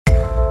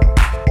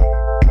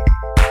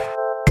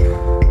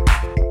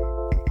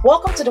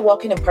Welcome to the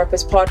Walking in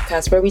Purpose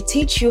podcast, where we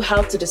teach you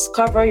how to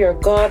discover your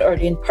God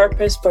ordained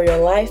purpose for your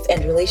life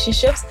and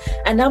relationships.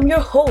 And I'm your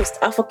host,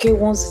 Afoke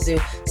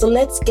Wonzuzu. So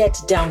let's get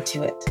down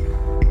to it.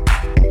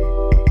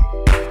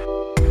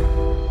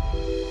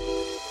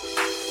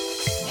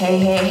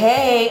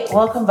 Hey.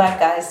 Welcome back,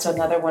 guys, to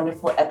another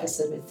wonderful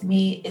episode with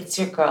me. It's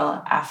your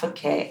girl, Afoke.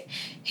 Hey,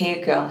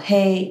 girl.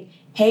 Hey,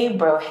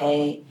 bro.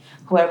 Hey.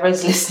 Whoever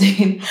is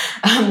listening,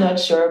 I'm not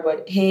sure,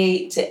 but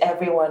hey to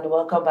everyone,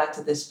 welcome back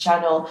to this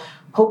channel.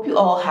 Hope you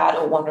all had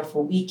a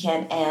wonderful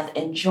weekend and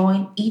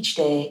enjoying each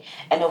day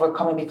and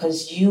overcoming,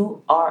 because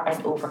you are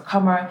an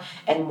overcomer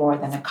and more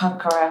than a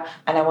conqueror.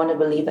 And I want to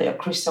believe that your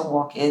Christian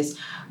walk is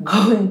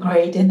going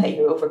great and that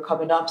you're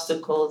overcoming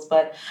obstacles.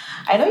 But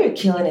I know you're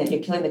killing it.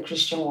 You're killing the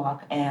Christian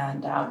walk.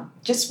 And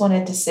just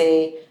wanted to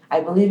say,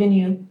 I believe in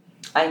you.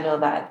 I know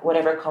that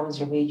whatever comes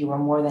your way, you are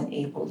more than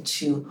able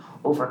to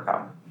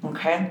overcome.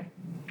 Okay?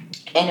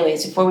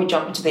 Anyways, before we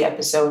jump into the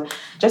episode,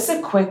 just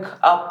a quick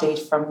update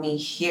from me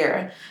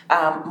here.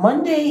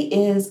 Monday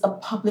is a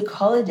public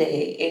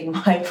holiday in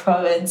my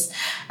province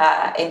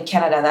in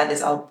Canada, that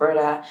is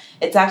Alberta.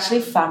 It's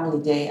actually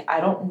Family Day. I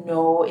don't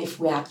know if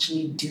we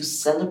actually do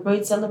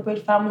celebrate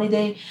Family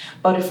Day,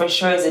 but it for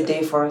sure is a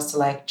day for us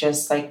to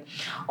just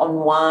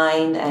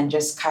unwind and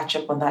just catch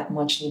up on that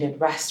much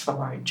needed rest from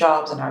our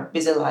jobs and our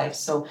busy lives.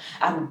 So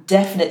I'm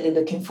definitely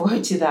looking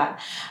forward to that.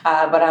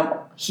 But I'm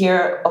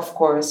here, of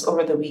course,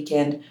 over the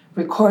weekend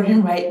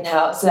recording right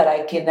now so that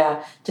I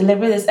can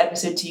deliver this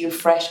episode to you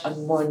fresh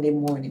on Monday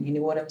morning. You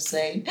know what I'm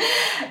saying?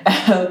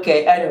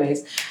 Okay,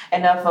 anyways,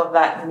 enough of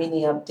that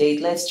mini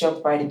update. Let's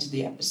jump right into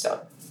the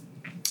episode.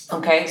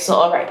 Okay,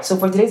 all right. So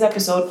for today's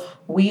episode,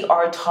 we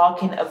are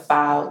talking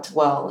about,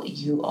 well,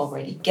 you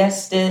already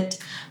guessed it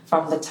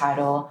from the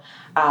title.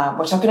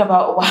 We're talking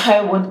about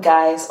why would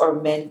guys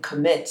or men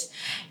commit?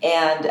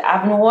 And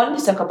I've been wanting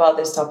to talk about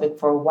this topic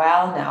for a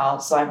while now,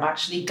 so I'm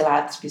actually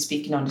glad to be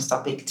speaking on this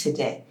topic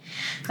today.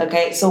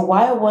 Okay, so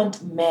why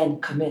won't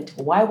men commit?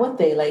 Why would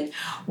they?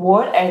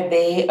 What are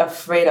they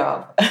afraid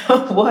of?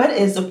 What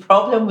is the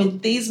problem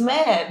with these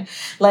men?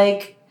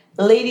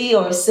 Lady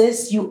or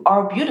sis, you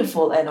are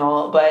beautiful and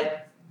all,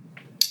 but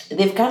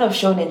they've kind of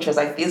shown interest.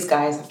 These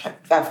guys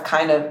have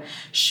kind of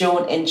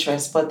shown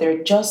interest, but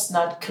they're just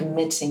not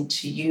committing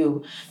to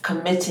you,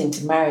 committing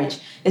to marriage.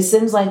 It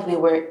seems like they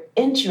were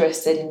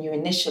interested in you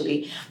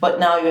initially, but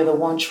now you're the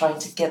one trying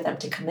to get them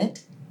to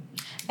commit.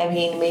 I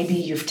mean, maybe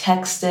you've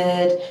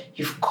texted,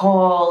 you've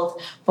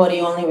called, but he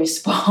only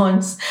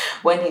responds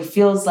when he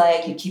feels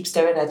like. You keep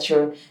staring at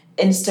your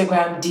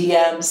Instagram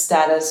DM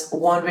status,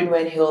 wondering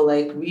when he'll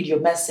read your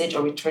message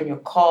or return your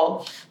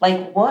call.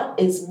 What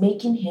is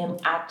making him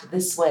act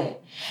this way?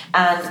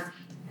 And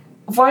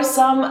for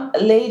some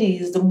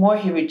ladies, the more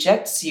he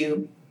rejects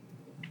you,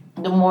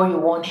 the more you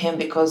want him,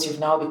 because you've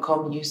now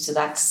become used to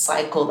that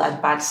cycle,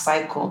 that bad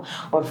cycle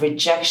of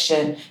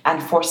rejection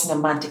and forcing a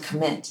man to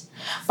commit.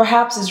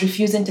 Perhaps he's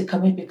refusing to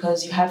commit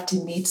because you have to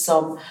meet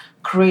some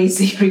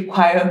crazy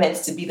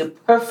requirements to be the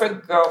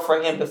perfect girl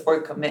for him before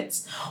he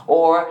commits,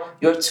 or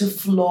you're too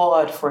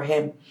flawed for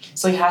him.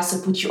 So he has to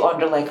put you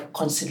under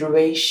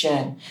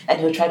consideration, and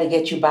he'll try to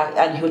get you back,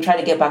 and he'll try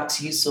to get back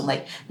to you soon.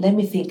 Let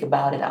me think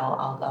about it.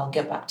 I'll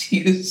get back to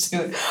you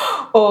soon.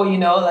 Or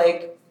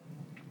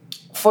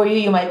for you,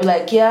 you might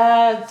be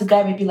yeah, the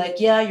guy may be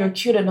yeah, you're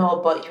cute and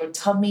all, but your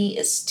tummy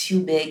is too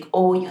big.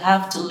 Oh, you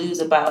have to lose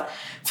about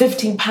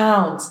 15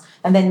 pounds,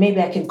 and then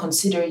maybe I can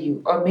consider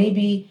you. Or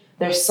maybe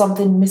there's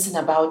something missing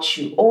about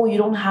you. Oh, you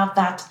don't have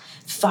that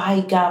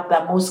thigh gap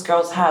that most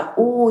girls have.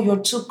 Oh, you're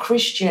too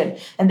Christian.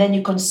 And then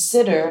you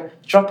consider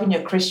dropping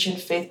your Christian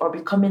faith or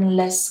becoming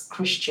less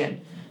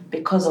Christian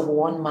because of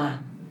one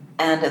man,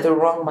 and the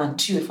wrong man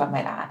too, if I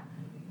might add.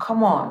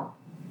 Come on.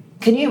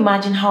 Can you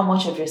imagine how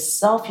much of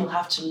yourself you'll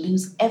have to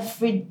lose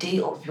every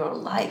day of your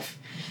life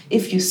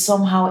if you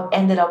somehow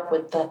ended up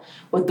with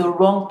the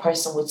wrong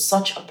person, with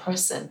such a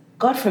person?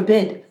 God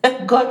forbid.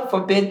 God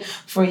forbid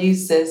for you,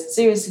 sis.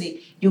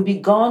 Seriously, you'll be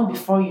gone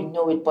before you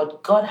know it,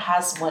 but God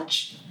has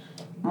much,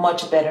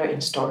 much better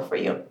in store for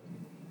you.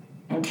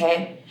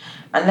 Okay?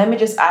 And let me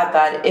just add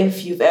that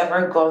if you've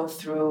ever gone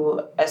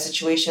through a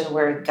situation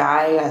where a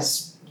guy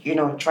has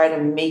try to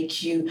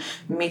make you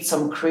meet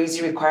some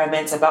crazy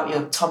requirements about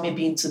your tummy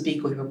being too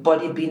big or your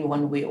body being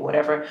one way or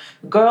whatever.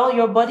 Girl,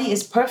 your body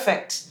is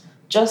perfect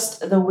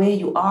just the way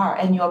you are,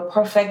 and you're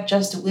perfect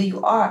just the way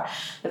you are.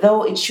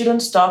 Though it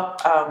shouldn't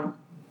stop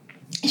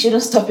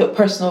your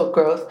personal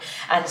growth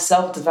and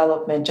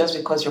self-development just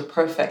because you're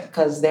perfect,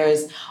 because there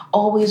is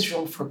always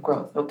room for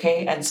growth,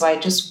 okay? And so I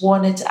just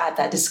wanted to add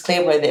that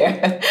disclaimer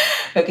there,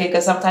 okay?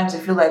 Because sometimes you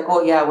feel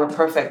oh yeah, we're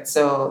perfect,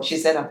 so she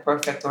said I'm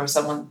perfect, or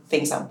someone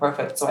thinks I'm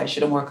perfect, so I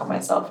shouldn't work on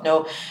myself.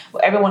 No,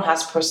 everyone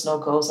has personal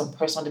goals and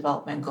personal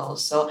development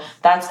goals, so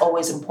that's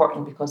always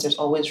important, because there's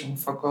always room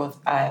for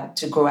growth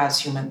to grow as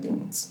human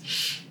beings,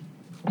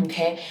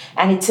 okay?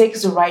 And it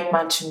takes the right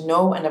man to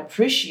know and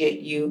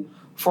appreciate you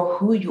for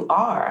who you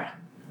are.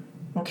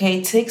 Okay,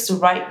 it takes the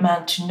right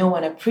man to know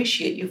and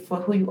appreciate you for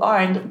who you are.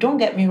 And don't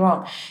get me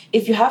wrong,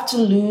 if you have to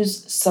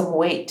lose some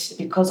weight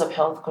because of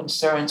health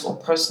concerns or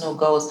personal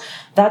goals,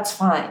 that's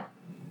fine.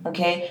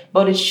 Okay,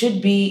 but it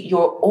should be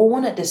your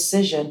own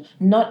decision,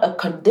 not a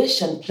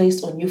condition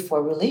placed on you for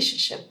a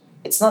relationship.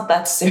 It's not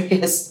that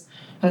serious.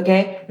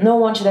 Okay, no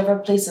one should ever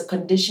place a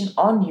condition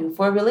on you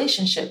for a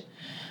relationship.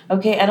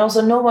 Okay, and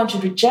also no one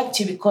should reject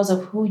you because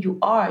of who you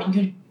are.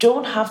 You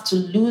don't have to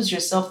lose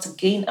yourself to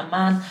gain a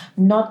man,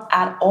 not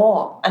at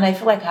all. And I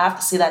feel like I have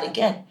to say that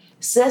again.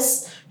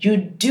 Sis, you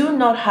do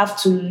not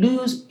have to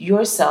lose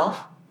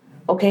yourself,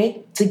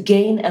 okay, to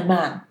gain a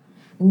man,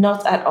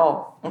 not at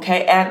all.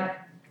 Okay, and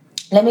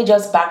let me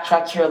just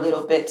backtrack here a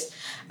little bit.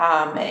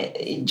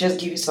 Just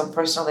give you some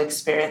personal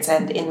experience.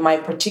 And in my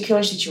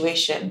particular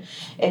situation,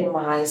 in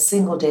my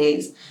single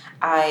days,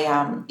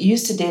 I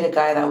used to date a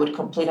guy that would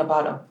complain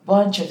about a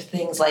bunch of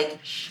things like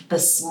the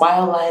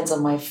smile lines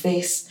on my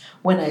face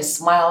when I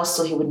smile,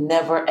 so he would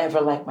never ever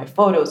like my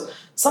photos.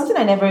 Something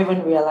I never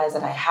even realized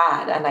that I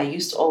had, and I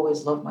used to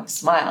always love my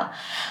smile,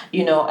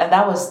 and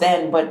that was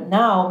then. But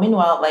now,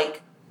 meanwhile,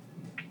 like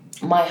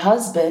my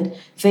husband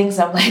thinks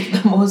I'm like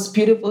the most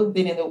beautiful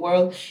thing in the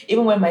world,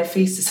 even when my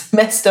face is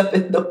messed up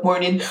in the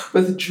morning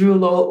with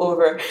drool all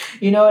over.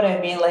 You know what I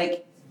mean?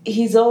 Like,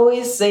 he's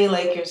always saying,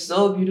 like, you're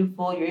so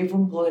beautiful, you're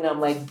even glowing. I'm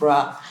like,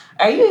 bruh,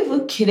 are you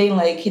even kidding?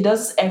 Like, he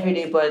does this every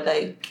day, but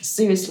like,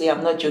 seriously,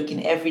 I'm not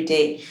joking. Every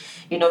day,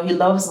 he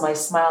loves my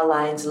smile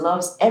lines,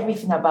 loves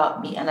everything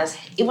about me, and has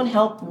even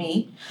helped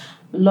me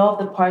love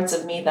the parts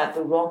of me that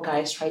the wrong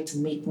guys tried to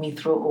make me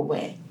throw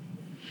away.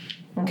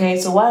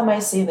 Okay, so why am I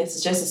saying this?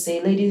 It's just to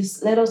say,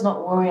 ladies, let us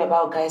not worry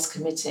about guys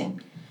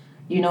committing.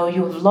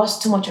 You've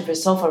lost too much of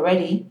yourself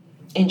already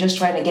in just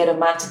trying to get a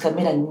man to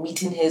commit and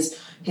meeting his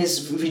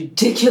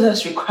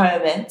ridiculous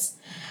requirements.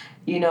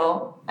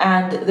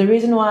 And the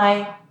reason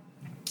why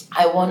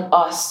I want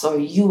us or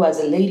you as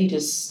a lady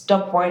to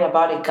stop worrying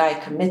about a guy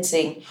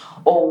committing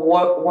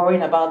or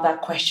worrying about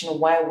that question,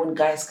 why won't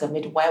guys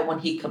commit? Why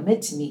won't he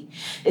commit to me?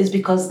 Is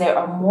because there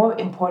are more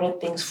important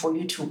things for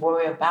you to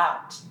worry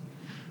about.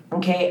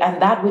 Okay, and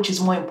that which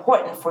is more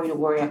important for you to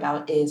worry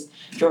about is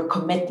your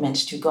commitment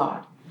to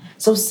God.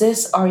 So,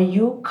 sis, are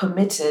you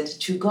committed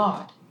to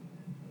God?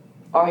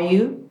 Are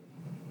you?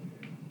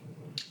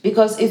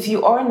 Because if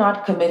you are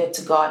not committed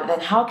to God,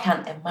 then how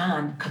can a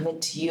man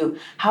commit to you?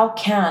 How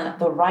can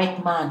the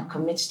right man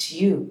commit to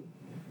you?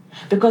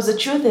 Because the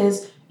truth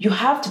is, you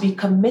have to be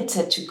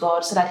committed to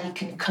God so that He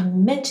can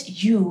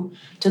commit you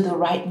to the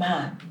right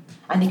man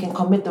and He can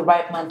commit the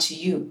right man to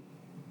you.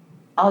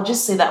 I'll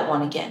just say that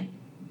one again.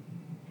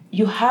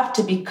 You have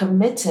to be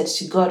committed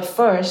to God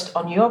first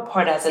on your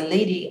part as a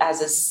lady, as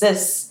a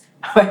sis,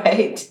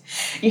 right?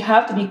 You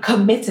have to be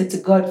committed to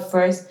God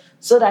first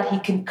so that He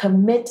can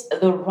commit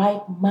the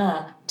right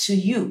man to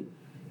you.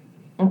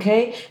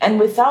 Okay? And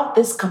without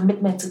this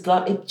commitment to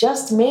God, it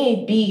just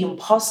may be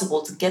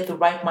impossible to get the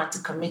right man to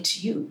commit to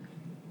you.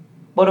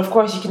 But of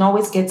course, you can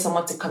always get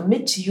someone to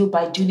commit to you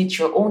by doing it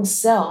your own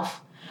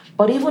self.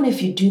 But even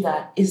if you do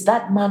that, is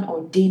that man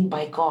ordained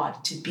by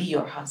God to be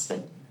your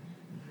husband?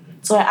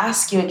 So I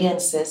ask you again,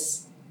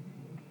 sis,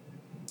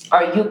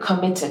 are you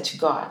committed to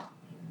God?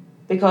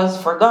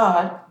 Because for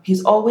God,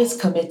 He's always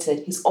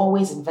committed, He's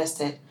always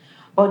invested.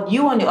 But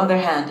you, on the other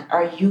hand,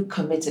 are you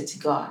committed to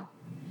God?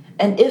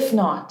 And if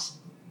not,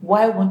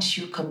 why won't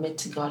you commit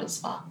to God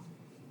as well?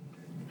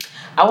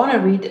 I want to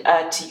read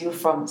to you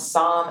from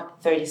Psalm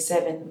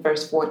 37,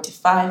 verse 4 to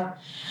 5,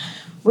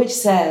 which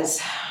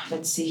says,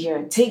 let's see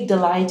here, take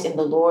delight in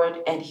the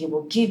Lord and He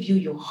will give you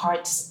your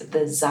heart's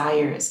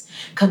desires.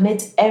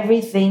 Commit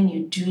everything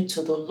you do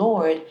to the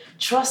Lord.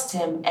 Trust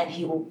Him and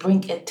He will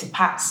bring it to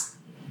pass.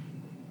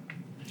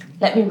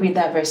 Let me read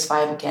that verse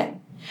 5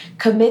 again.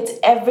 Commit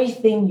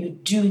everything you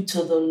do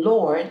to the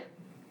Lord.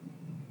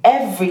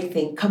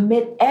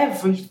 Commit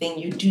everything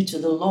you do to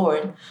the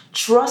Lord.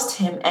 Trust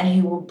Him and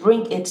He will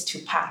bring it to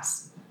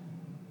pass.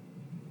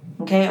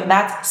 Okay, and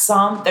that's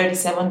Psalm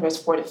 37,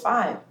 verse 4 to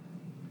 5.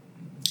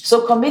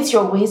 So commit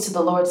your ways to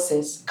the Lord,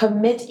 sis.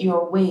 Commit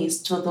your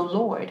ways to the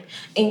Lord,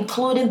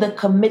 including the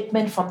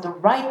commitment from the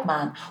right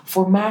man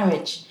for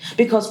marriage,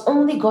 because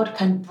only God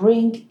can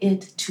bring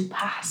it to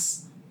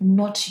pass,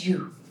 not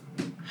you.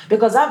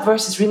 Because that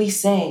verse is really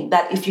saying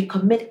that if you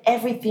commit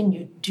everything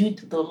you do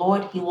to the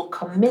Lord,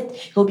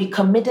 He'll be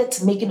committed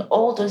to making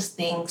all those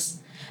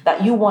things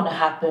that you want to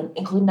happen,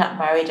 including that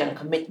marriage and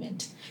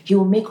commitment. He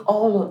will make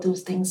all of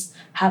those things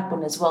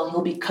happen as well.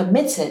 He'll be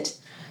committed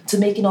to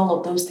making all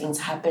of those things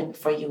happen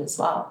for you as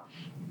well.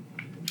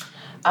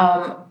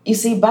 You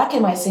see, back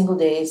in my single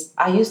days,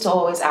 I used to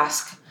always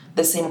ask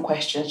the same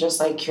questions, just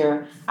like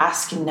you're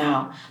asking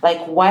now.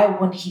 Like, why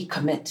wouldn't he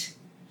commit?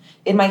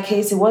 In my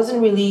case, it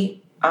wasn't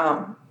really,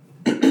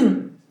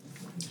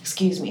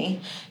 excuse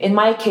me. In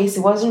my case,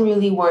 it wasn't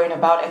really worrying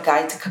about a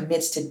guy to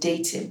commit to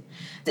dating.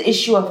 The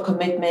issue of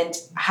commitment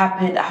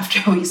happened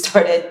after we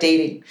started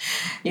dating.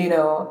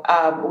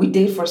 We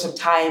date for some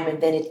time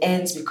and then it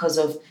ends because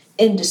of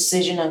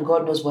indecision and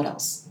God knows what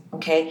else.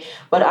 Okay.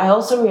 But I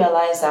also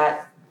realized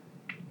that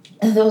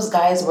And those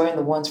guys weren't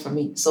the ones for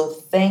me. So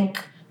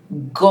thank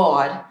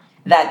God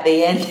that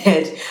they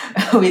ended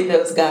with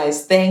those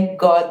guys. Thank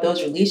God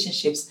those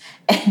relationships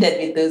ended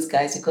with those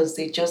guys because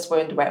they just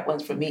weren't the right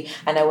ones for me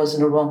and I was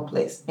in the wrong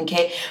place.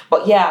 Okay.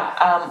 But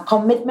yeah,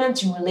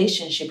 commitment in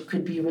relationship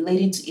could be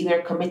relating to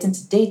either committing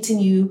to dating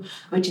you,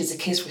 which is the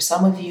case for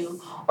some of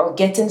you, or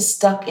getting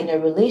stuck in a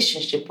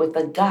relationship with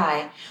a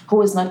guy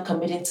who is not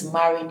committing to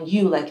marrying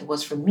you like it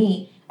was for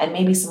me. And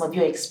maybe some of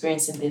you are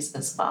experiencing this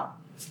as well.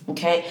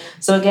 Okay.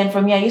 So again,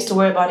 for me, I used to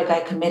worry about a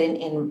guy committing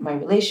in my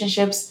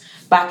relationships.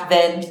 Back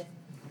then,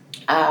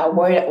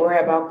 worry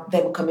about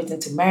them committing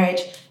to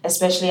marriage,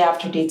 especially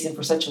after dating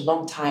for such a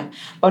long time.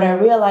 But I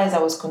realized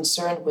I was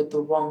concerned with the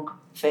wrong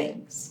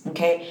things.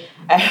 Okay,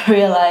 I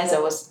realized I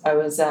was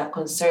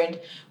concerned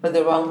with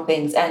the wrong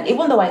things, and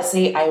even though I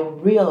say I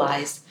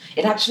realized,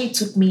 it actually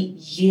took me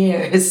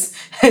years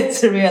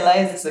to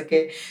realize this.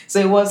 Okay, so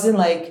it wasn't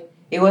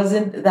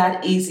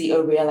that easy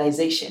a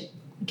realization.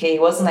 Okay,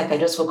 it wasn't like I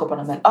just woke up and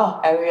I'm like, oh,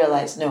 I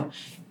realized. No,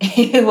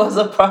 it was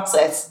a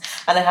process,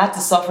 and I had to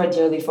suffer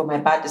dearly for my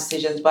bad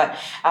decisions. But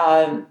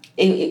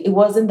it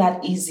wasn't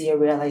that easy a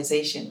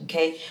realization.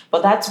 Okay,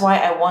 but that's why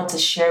I want to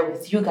share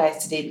with you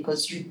guys today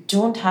because you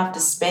don't have to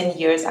spend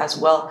years as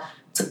well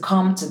to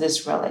come to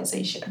this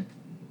realization.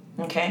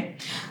 Okay,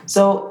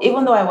 so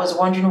even though I was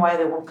wondering why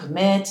they won't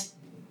commit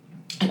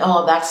and all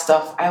of that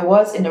stuff, I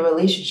was in a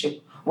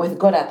relationship with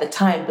God at the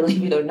time,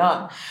 believe it or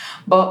not.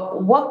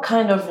 But what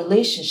kind of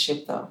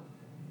relationship though?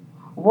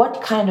 What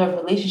kind of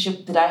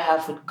relationship did I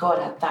have with God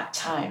at that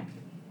time?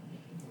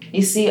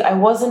 You see, I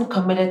wasn't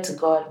committed to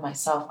God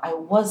myself. I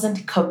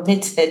wasn't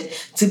committed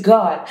to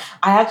God.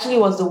 I actually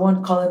was the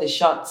one calling the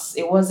shots.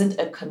 It wasn't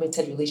a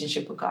committed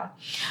relationship with God.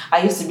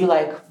 I used to be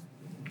like,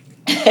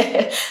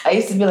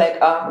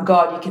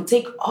 God, you can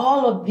take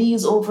all of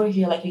these over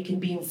here. Like, you can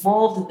be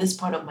involved in this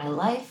part of my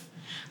life.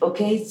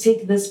 Okay,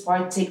 take this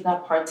part, take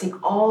that part, take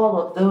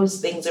all of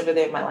those things over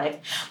there in my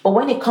life. But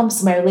when it comes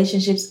to my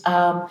relationships,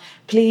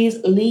 please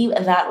leave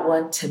that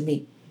one to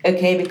me.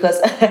 Okay, because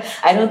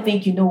I don't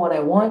think you know what I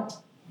want.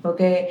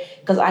 Okay,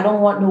 because I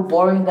don't want no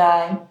boring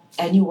guy.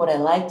 I knew what I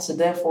liked, so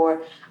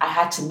therefore I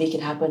had to make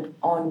it happen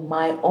on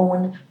my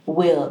own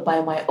will, by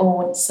my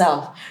own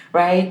self,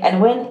 right? And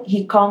when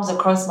he comes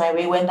across my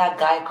way, when that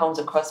guy comes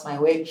across my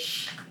way,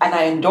 and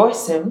I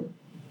endorse him,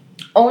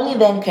 only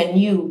then can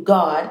you,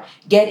 God,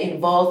 get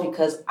involved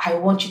because I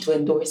want you to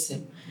endorse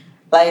him.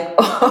 Like,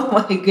 oh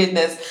my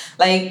goodness.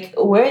 Like,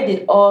 where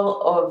did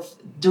all of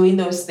doing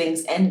those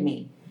things end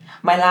me?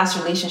 My last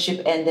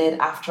relationship ended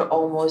after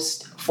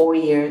almost 4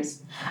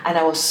 years, and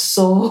I was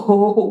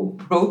so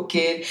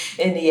broken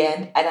in the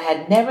end. And I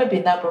had never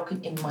been that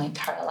broken in my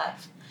entire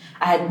life.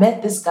 I had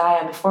met this guy,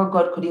 and before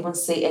God could even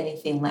say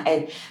anything,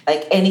 like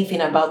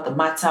anything about the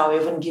matter or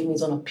even give me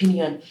his own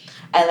opinion,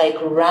 I like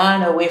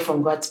ran away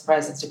from God's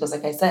presence because,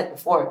 like I said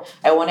before,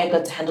 I wanted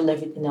God to handle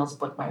everything else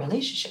but my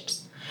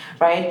relationships,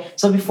 right?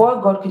 So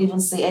before God could even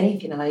say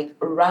anything, I like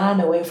ran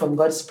away from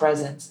God's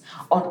presence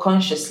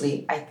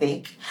unconsciously, I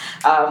think.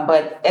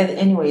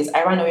 Anyways,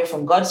 I ran away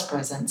from God's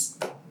presence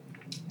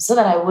so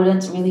that I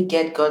wouldn't really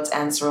get God's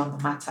answer on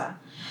the matter.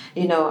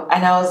 And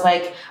I was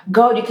like,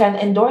 God, you can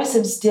endorse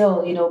him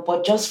still,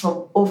 but just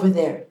from over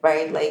there,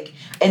 right? Like,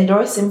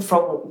 endorse him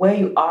from where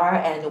you are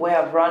and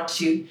where I've run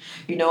to,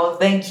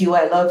 thank you,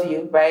 I love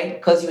you, right?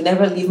 Because you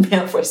never leave me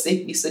and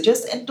forsake me. So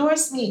just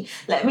endorse me.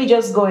 Let me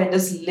just go and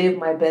just live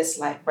my best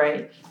life,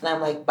 right? And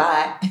I'm like,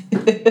 bye.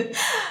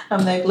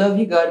 I'm like, love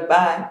you, God,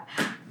 bye.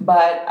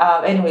 But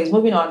anyways,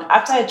 moving on.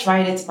 After I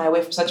tried it my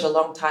way for such a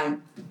long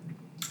time,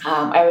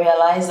 I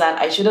realized that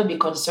I shouldn't be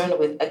concerned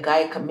with a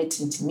guy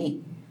committing to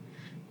me.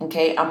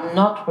 Okay, I'm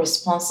not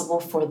responsible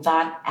for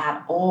that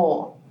at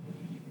all.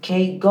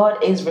 Okay,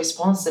 God is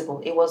responsible.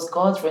 It was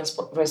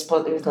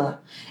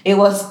It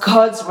was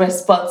God's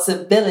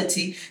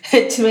responsibility.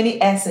 Too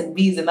many S and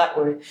B's in that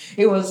word.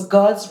 It was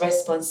God's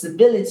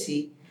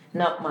responsibility,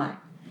 not mine.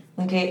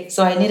 Okay,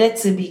 so I needed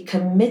to be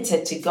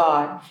committed to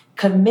God,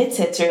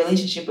 committed to a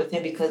relationship with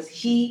Him because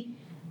He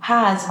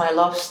has my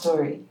love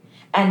story.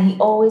 And He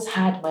always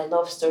had my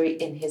love story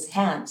in His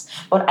hands.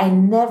 But I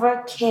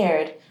never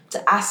cared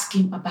to ask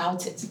Him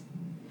about it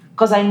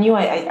because I knew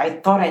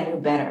I thought I knew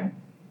better.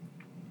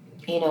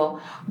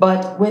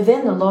 But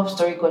within the love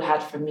story God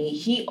had for me,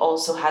 He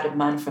also had a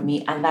man for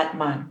me, and that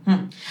man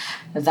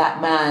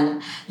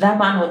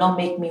will not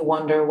make me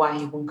wonder why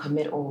he won't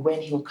commit or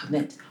when he will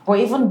commit or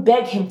even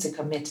beg him to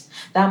commit.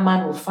 That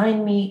man will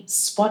find me,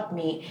 spot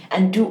me,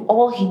 and do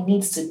all he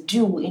needs to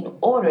do in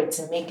order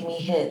to make me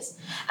his.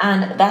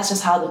 And that's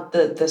just how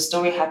the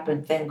story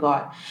happened, thank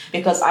God,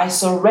 because I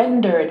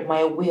surrendered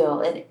my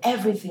will and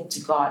everything to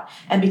God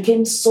and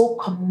became so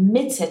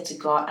committed to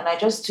God, and I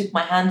just took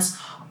my hands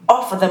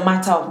off of the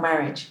matter of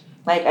marriage.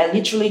 Like, I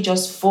literally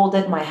just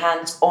folded my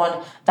hands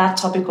on that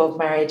topic of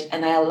marriage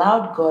and I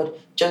allowed God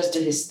just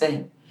do his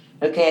thing.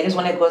 Okay, I just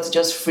wanted God to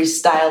just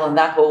freestyle on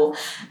that whole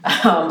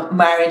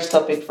marriage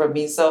topic for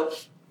me. So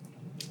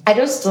I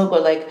just told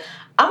God, like,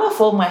 I'm gonna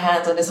fold my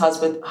hands on this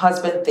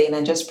husband thing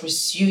and just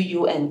pursue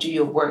you and do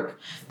your work.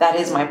 That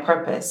is my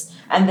purpose.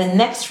 And the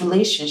next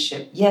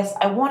relationship, yes,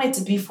 I want it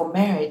to be for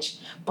marriage,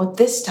 but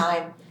this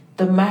time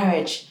the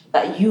marriage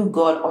that you,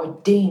 God,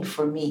 ordained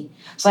for me.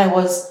 So I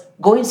was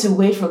going to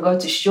wait for God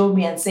to show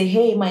me and say,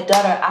 hey, my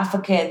daughter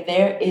Africa,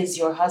 there is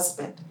your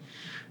husband.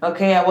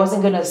 Okay, I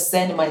wasn't going to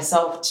send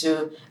myself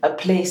to a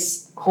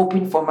place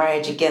hoping for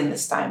marriage again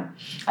this time,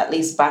 at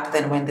least back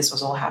then when this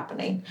was all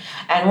happening.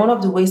 And one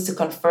of the ways to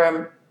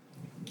confirm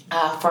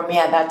for me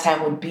at that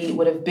time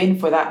would have been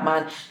for that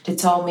man to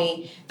tell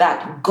me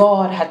that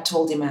God had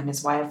told him I'm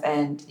his wife,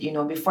 and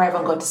before I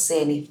even got to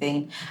say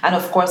anything. And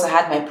of course, I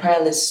had my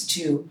prayer list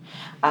too,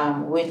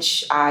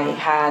 which I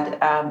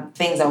had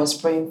things I was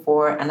praying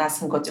for and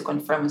asking God to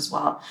confirm as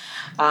well.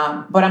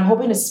 But I'm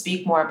hoping to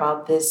speak more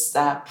about this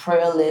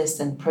prayer list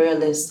and prayer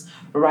list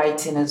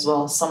writing as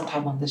well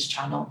sometime on this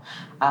channel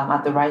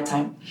at the right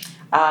time.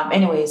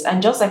 Anyways,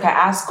 and just like I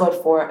asked God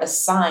for a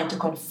sign to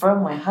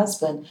confirm my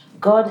husband,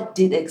 God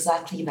did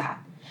exactly that.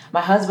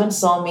 My husband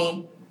saw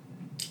me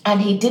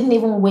and he didn't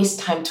even waste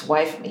time to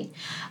wife me.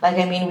 Like,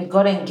 I mean, we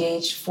got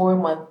engaged 4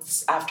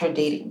 months after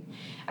dating.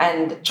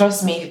 And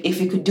trust me, if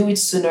he could do it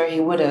sooner, he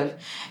would have.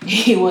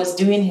 He was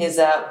doing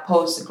his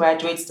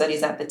postgraduate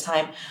studies at the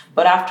time.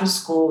 But after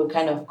school, we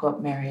kind of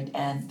got married,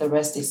 and the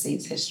rest they say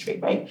is history,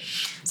 right?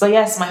 So,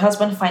 yes, my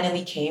husband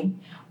finally came.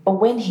 But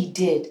when he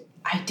did,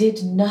 I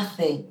did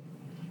nothing,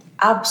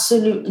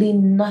 absolutely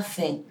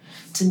nothing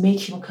to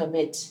make him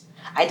commit.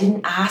 I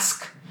didn't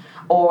ask,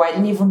 or I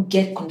didn't even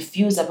get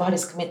confused about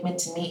his commitment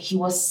to me. He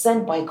was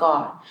sent by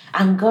God,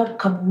 and God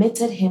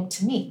committed him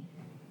to me.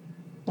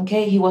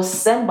 Okay, he was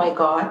sent by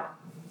God,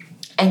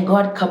 and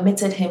God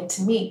committed him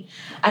to me.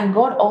 And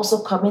God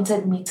also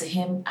committed me to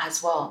him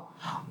as well.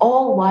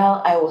 All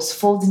while I was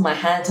folding my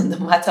hands on the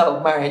matter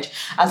of marriage,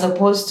 as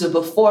opposed to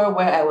before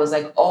where I was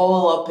like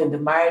all up in the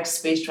marriage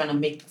space trying to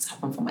make things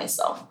happen for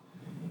myself.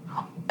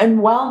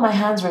 And while my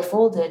hands were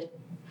folded,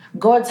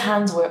 God's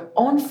hands were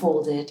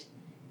unfolded,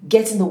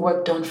 getting the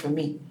work done for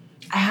me.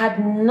 I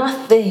had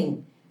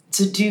nothing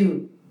to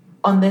do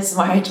on this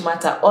marriage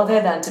matter other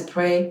than to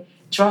pray,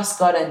 trust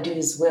God, and do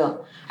His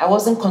will. I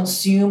wasn't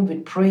consumed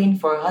with praying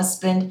for a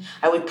husband.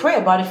 I would pray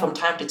about it from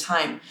time to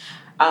time.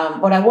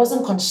 But I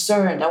wasn't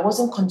concerned. I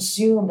wasn't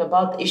consumed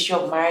about the issue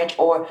of marriage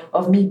or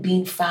of me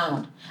being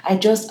found. I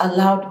just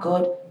allowed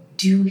God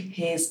do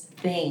His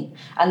thing.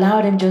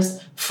 Allowed Him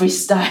just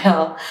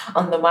freestyle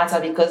on the matter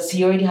because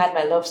He already had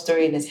my love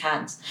story in His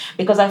hands.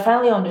 Because I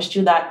finally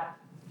understood that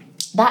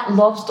that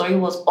love story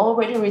was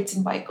already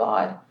written by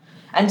God.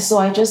 And so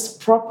I just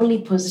properly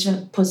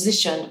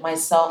positioned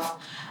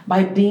myself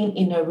by being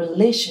in a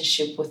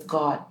relationship with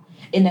God,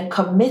 in a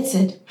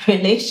committed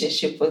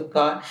relationship with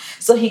God,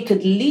 so He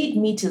could lead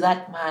me to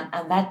that man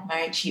and that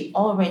marriage He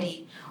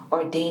already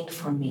ordained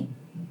for me.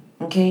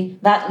 Okay,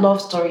 that love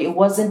story, it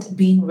wasn't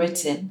being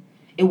written.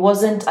 I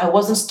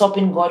wasn't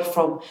stopping God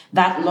from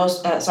that love.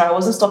 I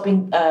wasn't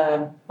stopping,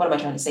 what am I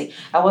trying to say?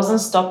 I wasn't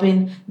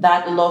stopping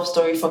that love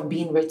story from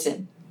being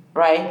written,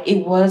 right?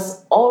 It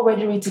was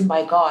already written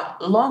by God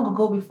long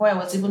ago before I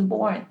was even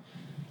born.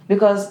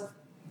 Because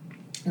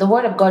the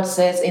word of God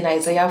says in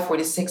Isaiah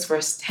 46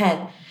 verse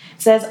 10, it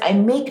says, I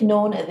make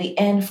known the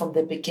end from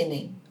the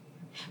beginning,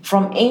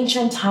 from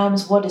ancient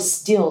times what is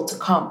still to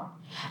come.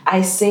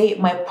 I say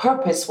my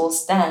purpose will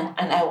stand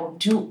and I will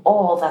do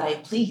all that I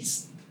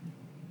please.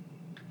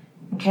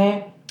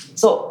 Okay?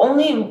 So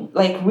only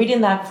like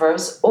reading that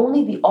verse,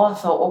 only the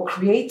author or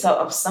creator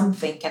of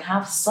something can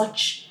have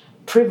such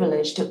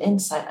privilege to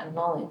insight and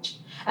knowledge.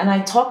 And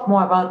I talk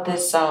more about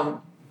this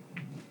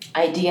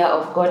idea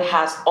of God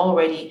has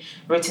already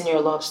written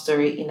your love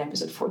story in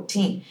episode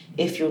 14.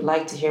 If you'd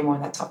like to hear more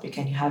on that topic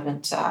and you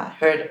haven't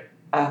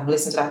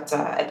listened to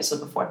that episode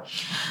before.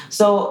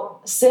 So,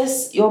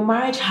 sis, your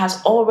marriage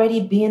has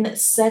already been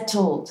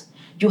settled.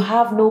 You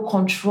have no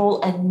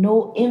control and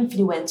no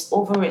influence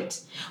over it.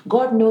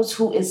 God knows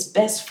who is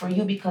best for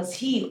you because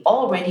He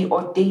already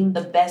ordained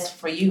the best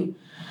for you.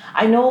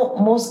 I know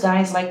most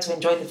guys like to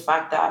enjoy the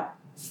fact that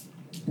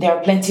there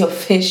are plenty of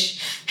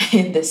fish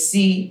in the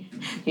sea,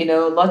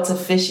 lots of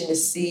fish in the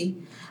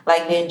sea.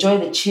 Like they enjoy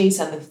the chase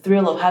and the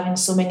thrill of having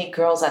so many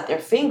girls at their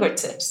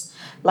fingertips.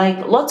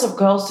 Like lots of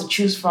girls to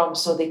choose from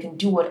so they can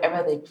do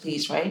whatever they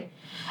please, right?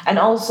 And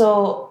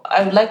also,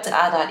 I would like to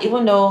add that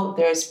even though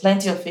there's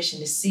plenty of fish in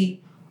the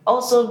sea,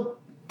 also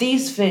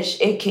these fish,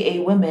 aka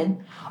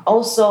women,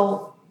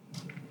 also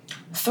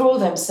throw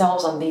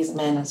themselves on these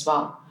men as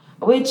well,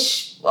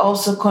 which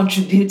also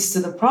contributes to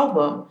the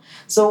problem.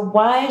 So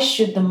why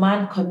should the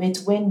man commit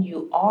when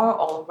you are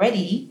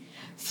already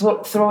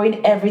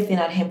throwing everything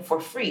at him for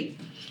free?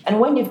 And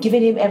when you've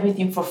given him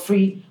everything for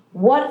free,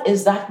 what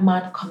is that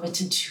man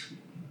committed to?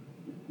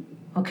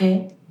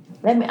 Okay,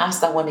 let me ask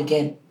that one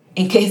again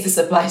in case this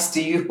applies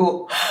to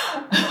you.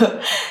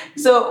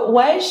 So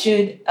why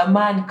should a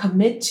man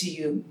commit to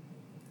you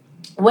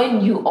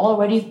when you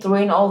already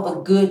throwing all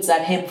the goods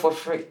at him for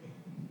free?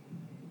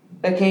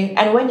 Okay?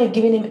 And when you're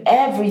giving him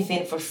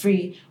everything for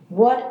free,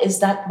 what is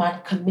that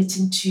man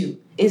committing to?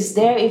 Is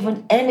there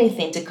even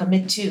anything to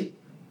commit to?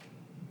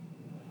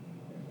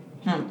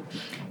 Hmm.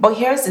 But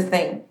here's the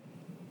thing,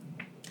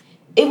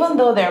 even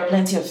though there are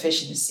plenty of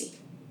fish in the sea,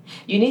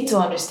 you need to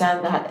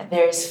understand that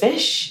there's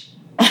fish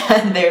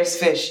and there's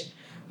fish.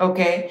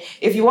 Okay?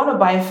 If you want to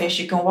buy fish,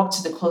 you can walk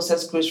to the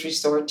closest grocery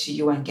store to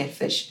you and get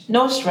fish.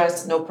 No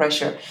stress, no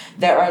pressure.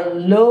 There are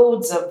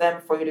loads of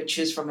them for you to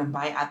choose from and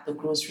buy at the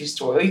grocery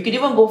store. Or you could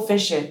even go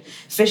fishing.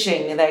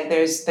 Fishing, like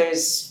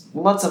there's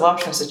lots of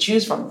options to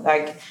choose from.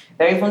 Like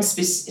there are even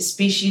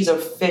species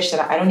of fish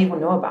that I don't even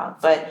know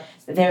about, but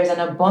there's an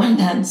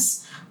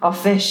abundance of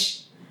fish.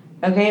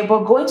 Okay,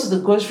 but going to the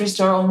grocery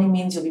store only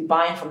means you'll be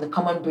buying from the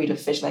common breed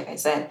of fish, like I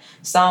said,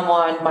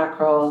 salmon,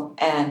 mackerel,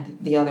 and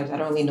the others. I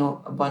don't really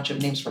know a bunch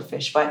of names for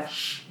fish. But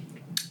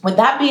with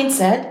that being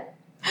said,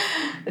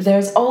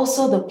 there's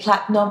also the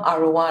platinum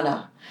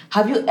arowana.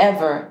 Have you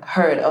ever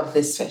heard of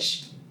this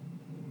fish?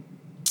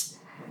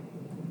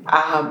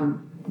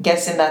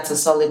 Guessing that's a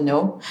solid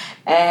no.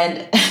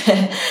 And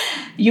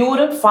you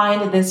wouldn't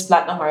find this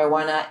platinum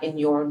arowana in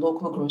your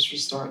local grocery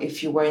store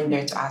if you weren't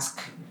there to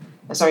ask.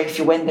 Sorry, if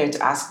you went there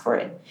to ask for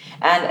it.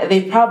 And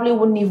they probably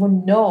wouldn't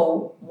even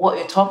know what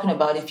you're talking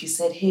about if you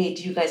said, hey,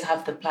 do you guys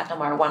have the platinum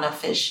arowana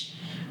fish?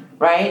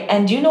 Right?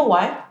 And do you know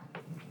why?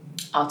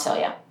 I'll tell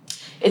you.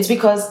 It's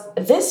because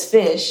this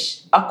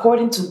fish,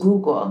 according to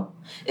Google,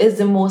 is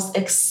the most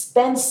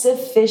expensive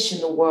fish in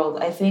the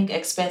world. I think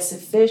expensive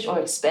fish or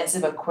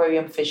expensive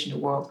aquarium fish in the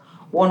world.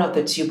 One of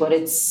the two, but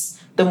it's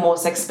the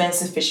most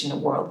expensive fish in the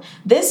world.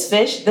 This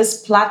fish,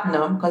 this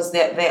platinum, because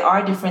there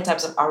are different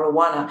types of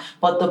arowana,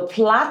 but the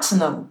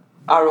platinum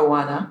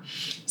arowana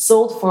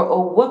sold for a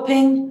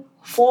whopping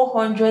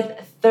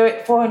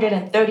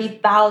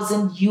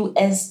 430,000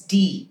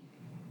 USD.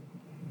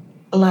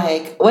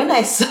 Like when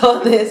I saw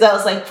this, I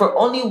was like, for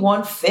only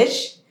one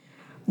fish,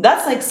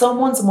 that's like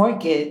someone's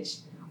mortgage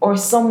or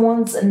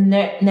someone's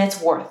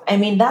net worth. I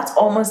mean, that's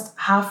almost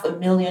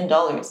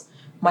 $500,000.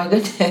 My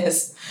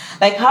goodness.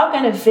 Like, how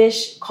can a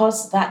fish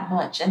cost that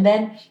much? And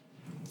then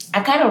I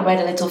kind of read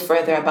a little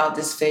further about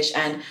this fish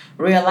and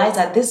realized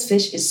that this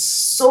fish is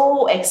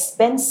so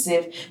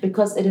expensive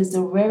because it is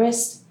the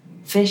rarest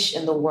fish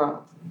in the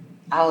world.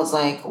 I was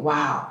like,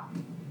 wow.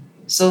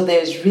 So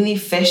there's really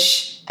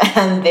fish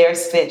and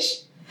there's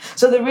fish.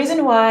 So the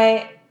reason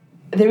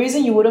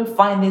you wouldn't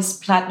find this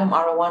platinum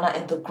arowana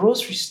in the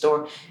grocery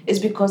store is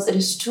because it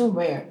is too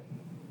rare.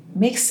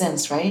 Makes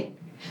sense, right?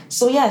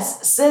 So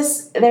yes,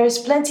 sis, there is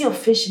plenty of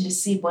fish in the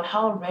sea, but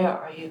how rare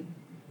are you?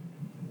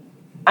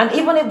 And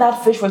even if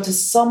that fish were to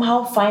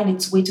somehow find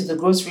its way to the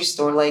grocery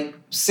store, like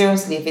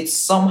seriously, if it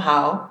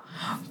somehow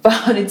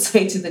found its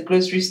way to the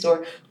grocery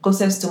store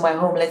closest to my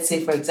home, let's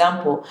say for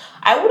example,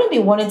 I wouldn't be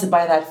wanting to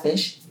buy that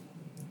fish.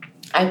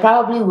 I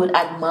probably would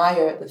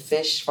admire the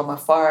fish from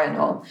afar and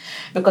all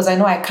because I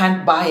know I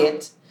can't buy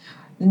it.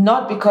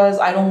 Not because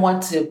I don't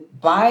want to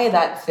buy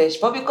that fish,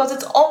 but because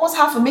it's almost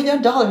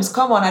 $500,000.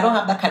 Come on, I don't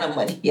have that kind of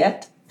money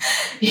yet.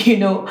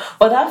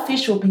 But that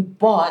fish will be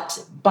bought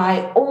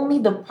by only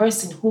the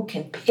person who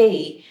can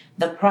pay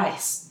the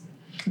price.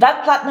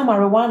 That platinum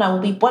arowana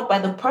will be bought by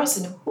the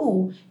person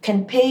who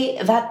can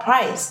pay that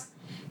price.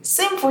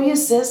 Same for you,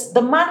 sis.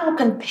 The man who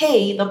can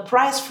pay the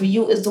price for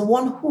you is the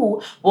one who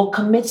will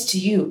commit to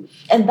you.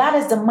 And that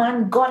is the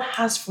man God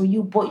has for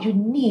you. But you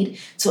need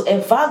to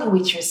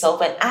evaluate yourself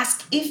and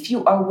ask if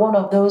you are one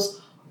of those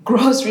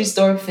grocery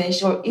store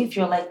fish or if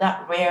you're like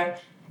that rare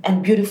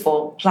and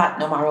beautiful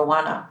platinum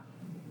arowana.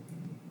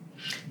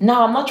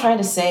 Now, I'm not trying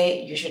to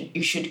say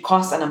you should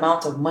cost an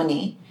amount of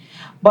money,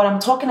 but I'm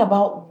talking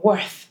about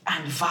worth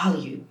and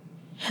value.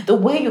 The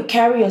way you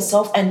carry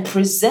yourself and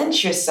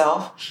present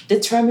yourself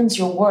determines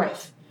your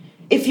worth.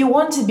 If you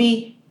want to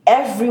be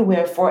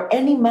everywhere for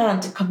any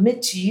man to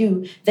commit to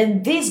you,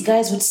 then these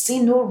guys would see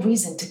no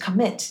reason to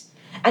commit.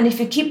 And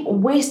if you keep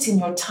wasting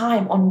your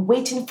time on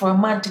waiting for a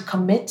man to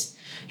commit,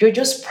 you're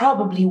just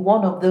probably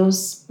one of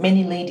those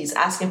many ladies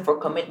asking for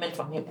commitment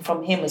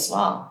from him as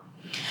well.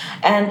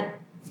 And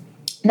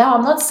now,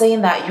 I'm not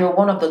saying that you're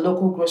one of the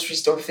local grocery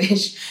store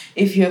fish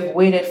if you have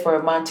waited for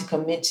a man to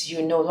commit to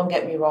you. No, don't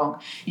get me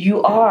wrong.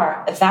 You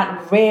are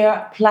that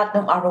rare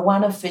platinum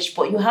arowana fish,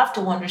 but you have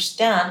to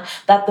understand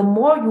that the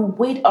more you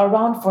wait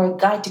around for a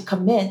guy to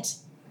commit,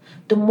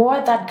 the more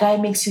that guy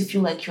makes you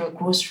feel like you're a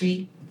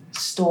grocery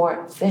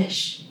store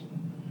fish.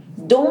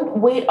 Don't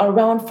wait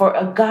around for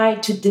a guy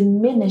to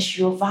diminish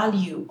your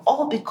value,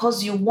 all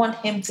because you want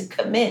him to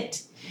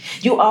commit.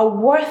 You are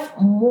worth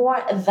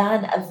more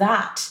than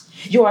that.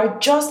 You are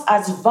just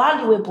as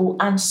valuable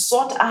and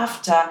sought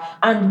after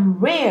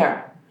and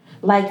rare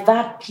like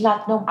that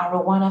platinum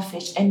arowana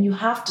fish, and you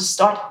have to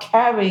start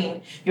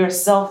carrying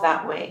yourself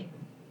that way.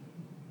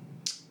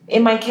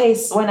 In my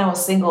case, when I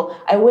was single,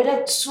 I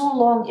waited too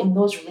long in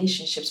those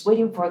relationships,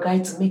 waiting for a guy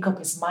to make up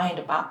his mind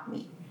about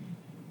me.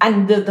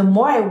 And the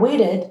more I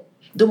waited,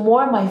 the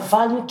more my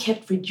value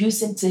kept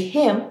reducing to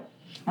him.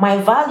 My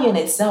value in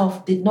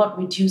itself did not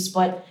reduce,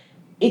 but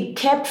it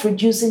kept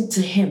reducing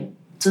to him,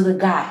 to the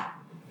guy.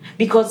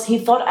 because he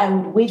thought I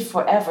would wait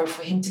forever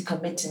for him to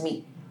commit to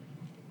me.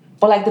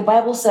 But like the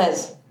Bible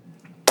says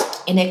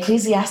in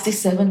Ecclesiastes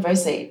 7,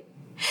 verse 8,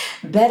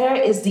 better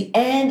is the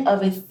end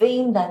of a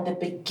thing than the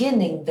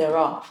beginning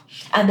thereof.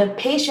 And the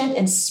patient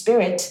in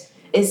spirit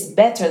is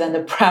better than the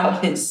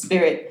proud in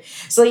spirit.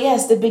 So,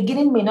 yes, the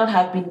beginning may not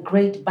have been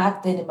great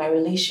back then in my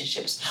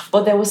relationships,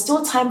 but there was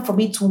still time for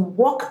me to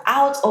walk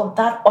out of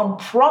that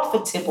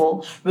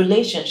unprofitable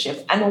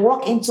relationship and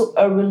walk into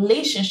a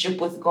relationship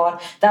with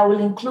God that will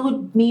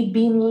include me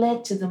being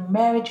led to the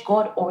marriage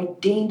God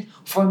ordained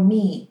for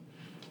me.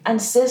 And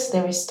sis,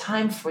 there is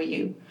time for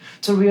you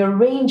to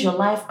rearrange your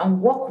life and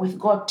walk with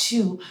God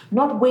too,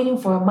 not waiting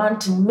for a man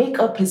to make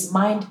up his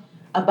mind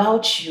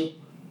about you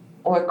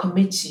or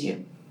commit to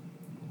you.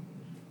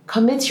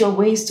 Commit your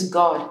ways to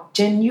God.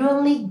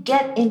 Genuinely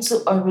get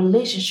into a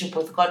relationship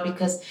with God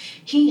because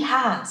He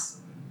has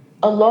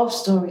a love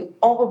story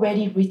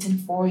already written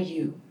for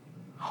you.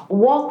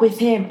 Walk with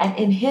him, and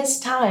in his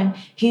time,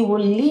 he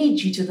will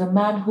lead you to the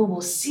man who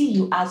will see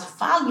you as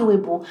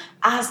valuable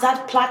as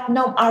that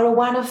platinum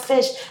arowana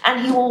fish.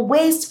 And he will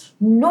waste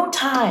no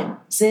time,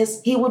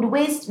 sis. He would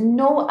waste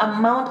no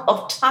amount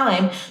of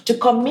time to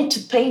commit to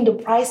paying the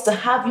price to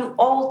have you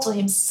all to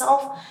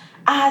himself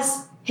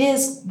as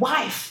his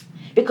wife.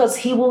 Because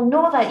he will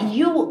know that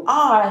you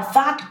are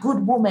that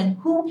good woman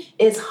who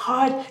is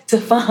hard to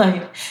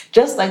find.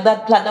 Just like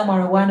that platinum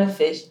arowana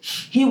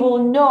fish. He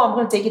will know, I'm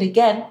going to take it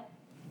again.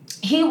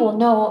 He will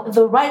know,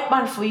 the right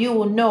man for you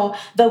will know,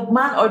 the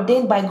man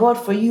ordained by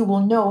God for you will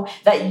know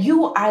that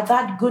you are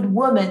that good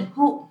woman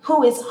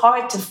who is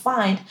hard to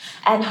find,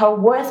 and her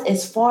worth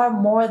is far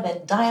more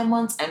than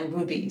diamonds and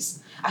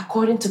rubies,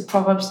 according to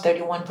Proverbs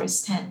 31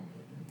 verse 10.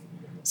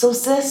 So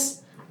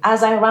sis,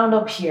 as I round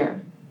up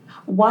here,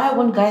 why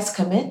won't guys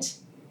commit?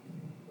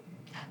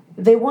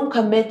 They won't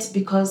commit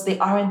because they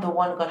aren't the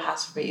one God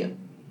has for you.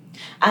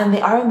 And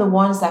they aren't the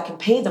ones that can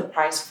pay the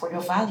price for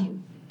your value.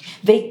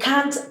 They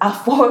can't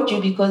afford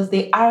you because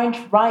they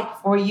aren't right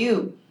for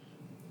you.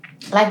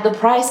 Like the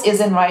price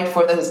isn't right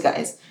for those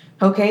guys.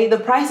 Okay? The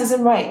price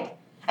isn't right.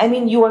 I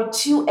mean, you are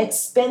too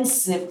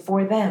expensive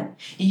for them.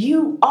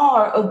 You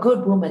are a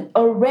good woman,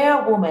 a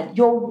rare woman.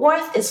 Your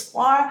worth is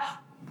far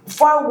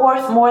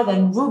worth more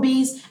than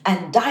rubies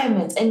and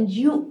diamonds. And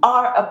you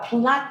are a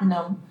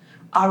platinum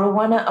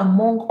arowana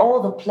among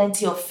all the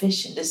plenty of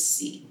fish in the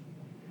sea.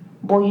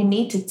 But you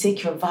need to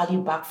take your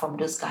value back from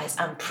those guys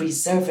and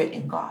preserve it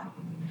in God.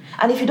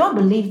 And if you don't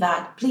believe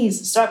that,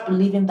 please start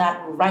believing that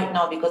right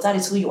now, because that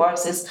is who you are,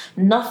 sis.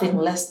 Nothing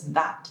less than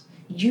that.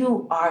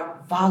 You are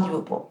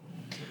valuable.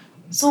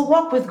 So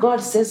walk with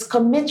God, sis.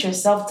 Commit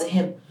yourself to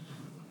him.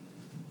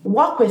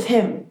 Walk with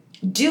him.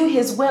 Do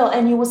his will,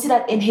 and you will see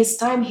that in his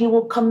time, he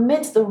will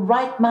commit the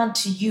right man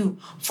to you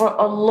for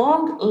a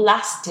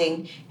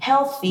long-lasting,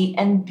 healthy,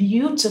 and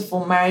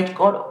beautiful marriage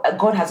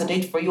God has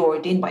ordained for you,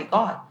 ordained by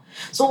God.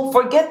 So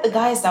forget the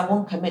guys that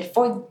won't commit.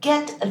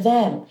 Forget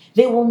them.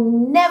 They will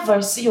never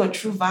see your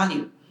true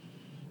value.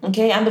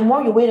 Okay? And the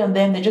more you wait on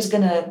them, they're just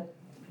going to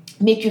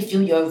make you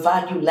feel your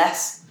value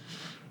less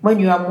when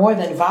you are more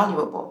than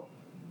valuable.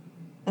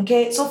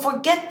 Okay? So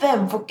forget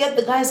them. Forget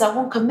the guys that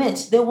won't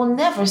commit. They will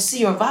never see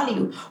your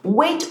value.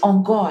 Wait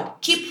on God.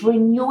 Keep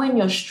renewing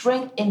your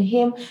strength in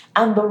him,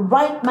 and the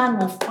right man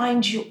will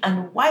find you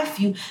and wife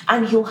you,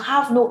 and he'll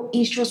have no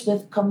issues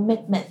with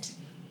commitment.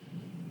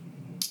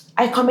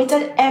 I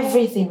committed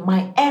everything,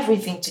 my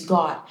everything to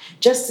God,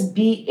 just to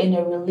be in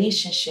a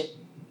relationship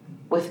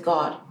with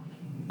God.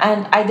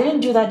 And I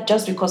didn't do that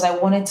just because I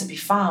wanted to be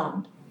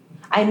found.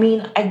 I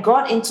mean, I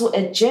got into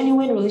a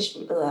genuine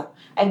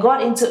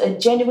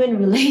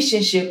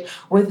relationship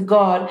with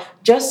God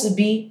just to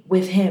be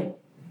with him.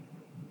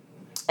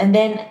 And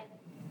then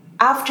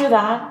after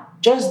that,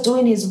 just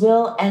doing his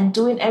will and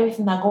doing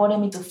everything that God wanted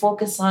me to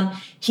focus on,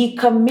 he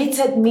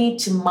committed me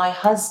to my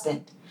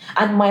husband.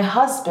 And my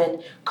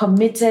husband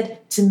committed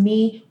to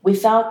me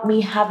without me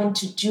having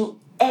to do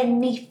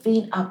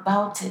anything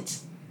about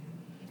it.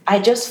 I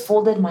just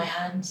folded my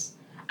hands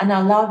and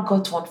allowed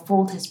God to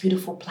unfold his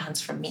beautiful plans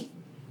for me.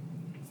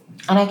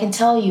 And I can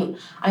tell you,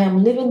 I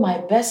am living my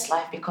best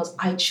life because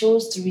I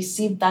chose to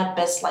receive that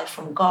best life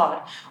from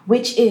God,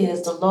 which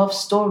is the love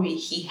story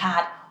he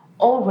had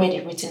already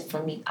written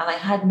for me. And I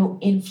had no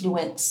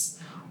influence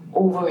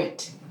over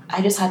it.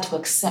 I just had to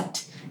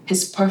accept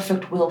his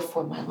perfect will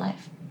for my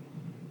life.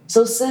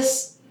 So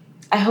sis,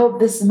 I hope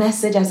this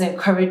message has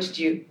encouraged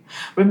you.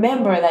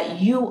 Remember that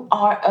you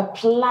are a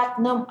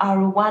platinum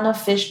arowana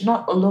fish,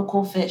 not a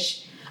local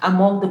fish,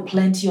 among the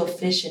plenty of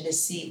fish in the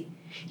sea.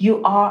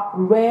 You are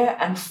rare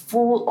and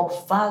full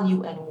of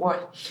value and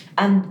worth.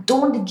 And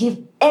don't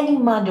give any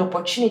man the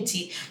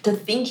opportunity to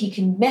think he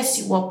can mess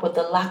you up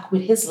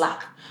with his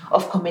lack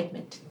of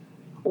commitment.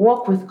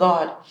 Walk with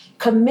God,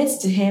 commit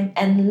to him,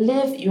 and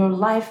live your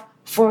life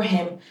for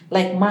him,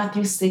 like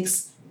Matthew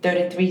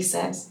 6:33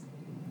 says.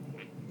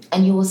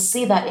 And you will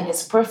see that in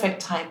his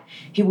perfect time,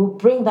 he will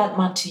bring that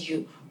man to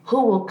you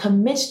who will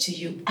commit to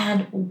you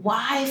and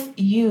wife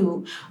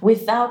you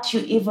without you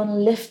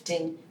even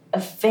lifting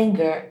a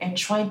finger and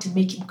trying to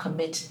make him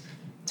commit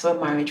to a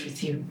marriage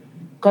with you.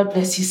 God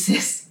bless you,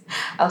 sis.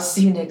 I'll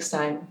see you next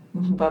time.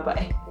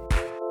 Bye-bye.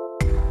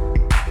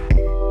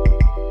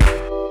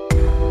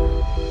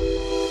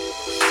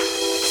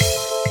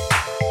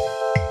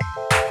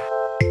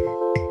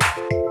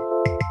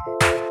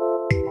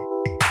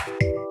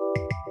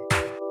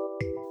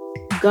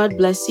 God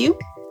bless you,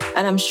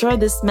 and I'm sure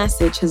this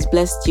message has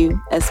blessed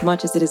you as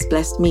much as it has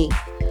blessed me.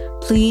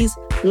 Please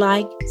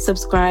like,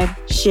 subscribe,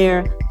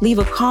 share, leave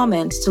a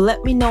comment to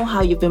let me know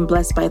how you've been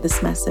blessed by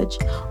this message.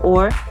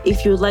 Or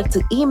if you would like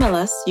to email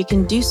us, you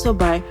can do so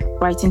by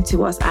writing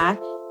to us at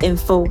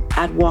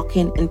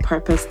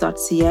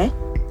info@walkinginpurpose.ca.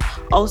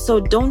 Also,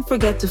 don't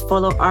forget to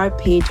follow our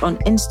page on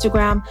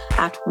Instagram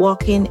at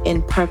Walking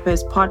in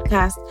Purpose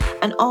Podcast,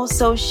 and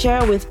also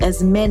share with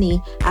as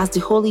many as the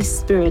Holy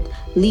Spirit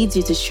leads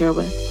you to share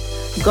with.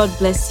 God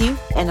bless you,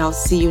 and I'll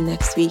see you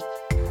next week.